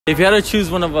If you had to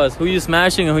choose one of us, who you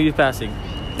smashing and who you passing?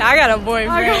 I got a boyfriend.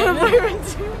 I got a boyfriend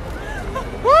too.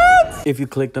 What? If you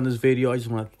clicked on this video, I just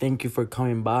want to thank you for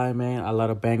coming by, man. A lot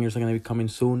of bangers are going to be coming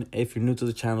soon. If you're new to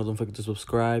the channel, don't forget to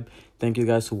subscribe. Thank you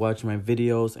guys for watching my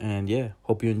videos. And yeah,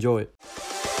 hope you enjoy it.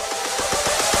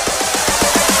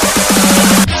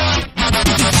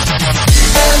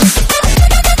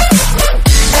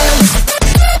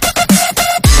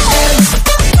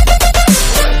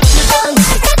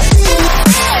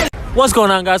 What's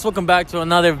going on, guys? Welcome back to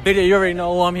another video. You already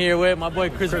know who I'm here with, my boy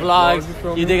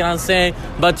ChrisVlogs. You dig what I'm saying?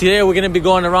 But today we're gonna be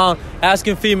going around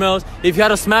asking females if you had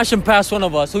to smash and pass one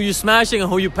of us, who you smashing and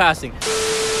who you passing.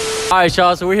 All right,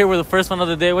 y'all. So we're here with the first one of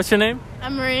the day. What's your name?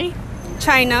 I'm Marie.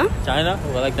 China. China?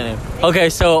 Oh, I like the name. Okay,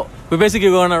 so we're basically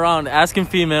going around asking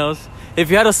females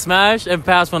if you had to smash and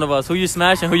pass one of us, who you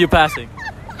smashing and who you passing.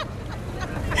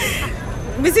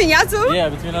 Between y'all two? Yeah,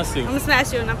 between us two. I'm gonna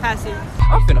smash you and I'm passing.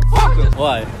 I'm finna fuck her.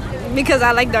 Why? Because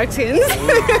I like dark skins.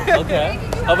 Okay.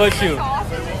 How about you?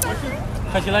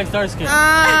 Because she likes dark skin.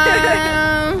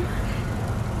 I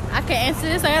can answer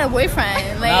this. I got a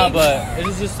boyfriend. Like, nah, but this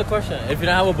is just a question. If you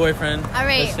don't have a boyfriend, all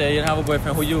right. Let's say you don't have a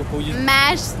boyfriend, who you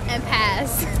smash and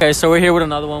pass. Okay, so we're here with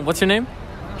another one. What's your name?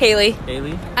 Haley.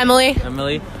 Haley. Emily.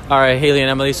 Emily. All right, Haley and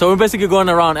Emily. So we're basically going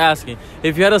around asking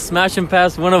if you had to smash and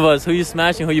pass one of us, who you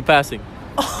smashing, who you passing.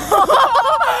 Oh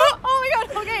my god.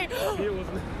 Okay.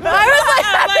 I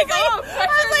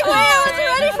was like, wait, I wasn't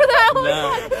ready for that one.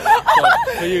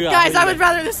 So, who you got? Guys, I would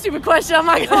rather this stupid question. I'm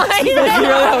not gonna lie. You really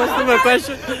have a stupid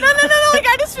question? No. Like,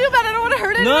 I just feel bad. I don't want to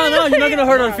hurt anyone. No, you're not gonna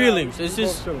hurt our feelings. It's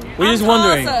just we're just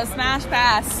wondering. Also, smash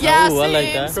pass. Yeah, I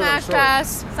like that. Smash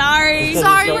pass. Sorry. We're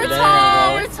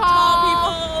tall. We're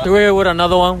tall. So we're here with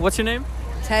another one. What's your name?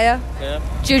 Taya. Yeah.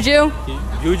 Juju.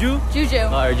 Juju? Juju.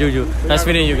 All right, Juju. Nice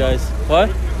meeting you guys. What?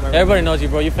 Everybody knows you,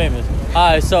 bro. You're famous.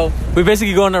 All right, so we're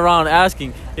basically going around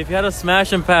asking if you had to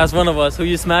smash and pass one of us, who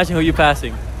you smashing, who you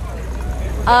passing.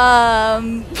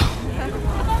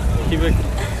 Keep it.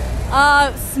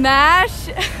 Smash.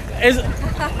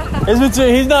 It's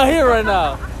between. He's not here right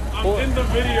now. I'm in the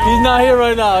video. He's not here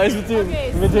right now. It's between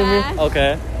me.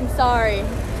 Okay. I'm sorry.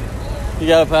 You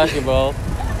gotta pass it, bro.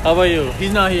 How about you?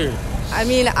 He's not here. I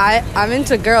mean, I'm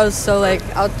into girls, so like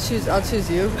I'll choose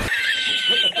you.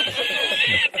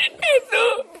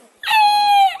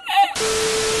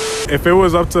 If it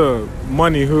was up to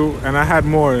money, and I had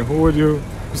more, who would you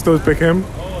still pick him?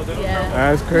 Yeah.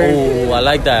 That's crazy. Oh, I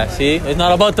like that. See, it's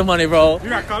not about the money, bro. You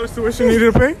got college tuition you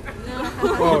need to pay?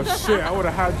 Oh shit, I would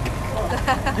have had.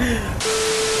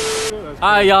 All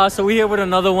right, y'all. So we here with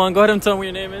another one. Go ahead and tell me what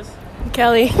your name is.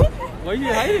 Kelly. Why are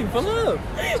you hiding? Pull up.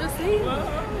 Just me.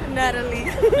 Natalie.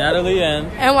 Natalie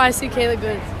and NYC Kayla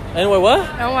Good. anyway, what?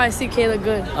 NYC Kayla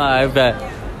Good. I bet.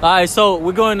 All right, so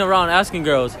we're going around asking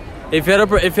girls if you had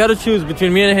to choose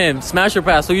between me and him, smash or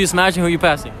pass. Who you smashing? Who you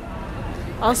passing?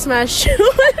 I'll smash you.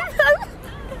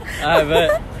 I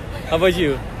bet. How about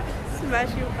you?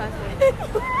 Smash you, pass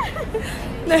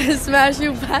it. Smash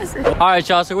you, pass it. All right,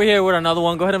 y'all. So we're here with another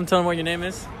one. Go ahead and tell them what your name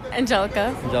is.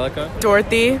 Angelica. Angelica.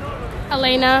 Dorothy.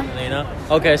 Elena. Elena.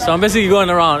 Okay, so I'm basically going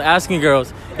around asking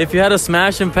girls if you had to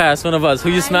smash and pass one of us, who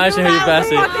you smashing, who you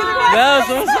passing. No,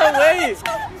 so what's up? Wait.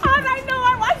 I know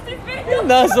I watched this video.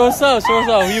 No, so what's up? So what's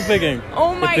up? Who you picking?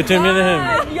 Oh my god. Between me and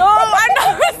him. Yo, I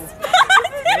know.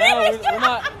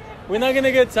 No, we're not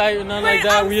gonna get tight or nothing like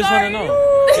that. We just want to know.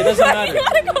 It doesn't matter. You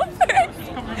gotta go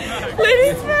first.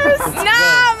 Ladies first.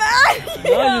 Nah, man.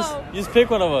 No, you just pick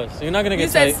one of us. You're not gonna get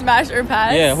You tight. said smash or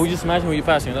pass? Yeah, who you smashing, who you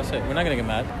passing. That's it. We're not gonna get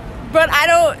mad. But I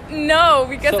don't know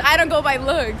because I don't go by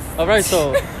looks. All right,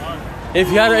 so if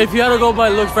you had to go by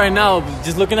looks right now,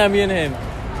 just looking at me and him,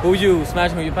 who you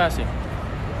smashing, who you passing?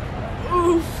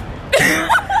 Oof.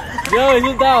 Yo,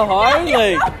 isn't that hard?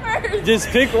 Like, just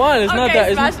pick one. It's not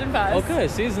that. Smash and pass. Okay,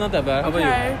 see, it's not that bad. How about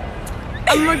you?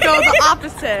 I'm gonna go the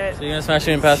opposite. So you're gonna smash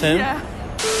him and pass him? Yeah.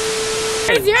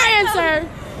 Where's your answer?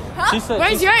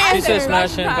 Where's your answer? She said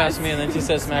smash him, pass me, and then she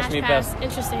said smash me, pass.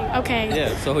 Interesting. Okay.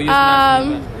 Yeah. So who you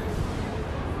smashing? Who you passing?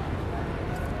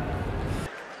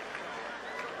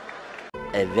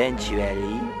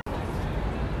 Eventually.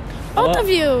 Both of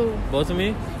you. Both of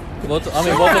me? Both of us.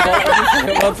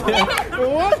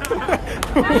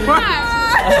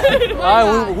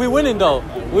 Alright, we winning though.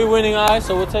 We're winning, alright,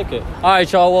 so we'll take it. Alright,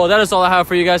 y'all. Well, that is all I have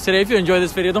for you guys today. If you enjoyed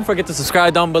this video, don't forget to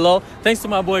subscribe down below. Thanks to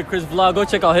my boy ChrisVlogs. Go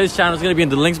check out his channel. It's gonna be in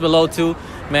the links below too.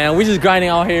 Man, we just grinding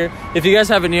out here. If you guys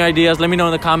have any ideas, let me know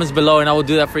in the comments below and I will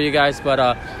do that for you guys. But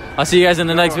I'll see you guys in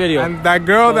the next video. And that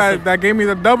girl that gave me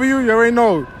the W, you already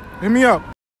know. Hit me up.